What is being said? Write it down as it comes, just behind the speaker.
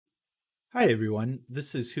Hi, everyone.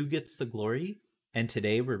 This is Who Gets the Glory, and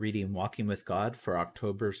today we're reading Walking with God for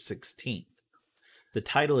October 16th. The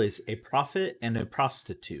title is A Prophet and a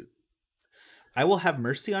Prostitute. I will have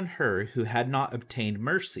mercy on her who had not obtained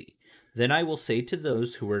mercy. Then I will say to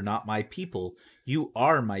those who were not my people, You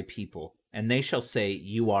are my people, and they shall say,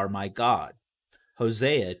 You are my God.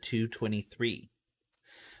 Hosea 2:23.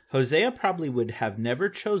 Hosea probably would have never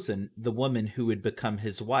chosen the woman who would become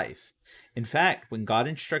his wife. In fact, when God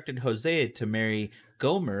instructed Hosea to marry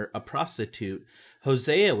Gomer, a prostitute,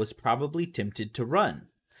 Hosea was probably tempted to run.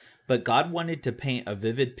 But God wanted to paint a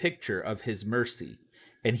vivid picture of his mercy,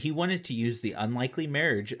 and he wanted to use the unlikely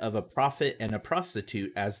marriage of a prophet and a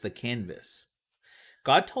prostitute as the canvas.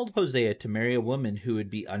 God told Hosea to marry a woman who would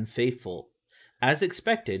be unfaithful. As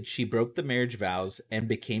expected, she broke the marriage vows and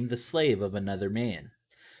became the slave of another man.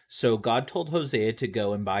 So God told Hosea to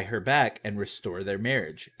go and buy her back and restore their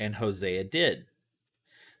marriage, and Hosea did.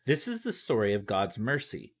 This is the story of God's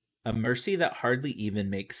mercy, a mercy that hardly even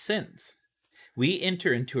makes sense. We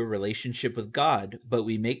enter into a relationship with God, but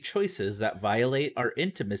we make choices that violate our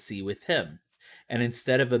intimacy with Him. And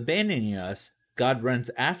instead of abandoning us, God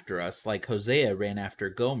runs after us like Hosea ran after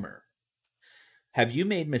Gomer. Have you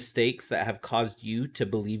made mistakes that have caused you to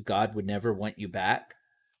believe God would never want you back?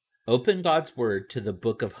 Open God's Word to the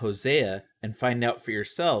book of Hosea and find out for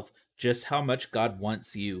yourself just how much God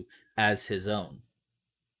wants you as His own.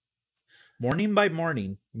 Morning by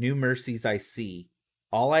morning, new mercies I see.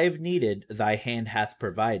 All I have needed, thy hand hath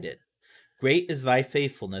provided. Great is thy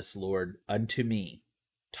faithfulness, Lord, unto me.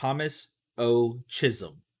 Thomas O.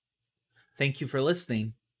 Chisholm. Thank you for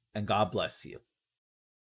listening, and God bless you.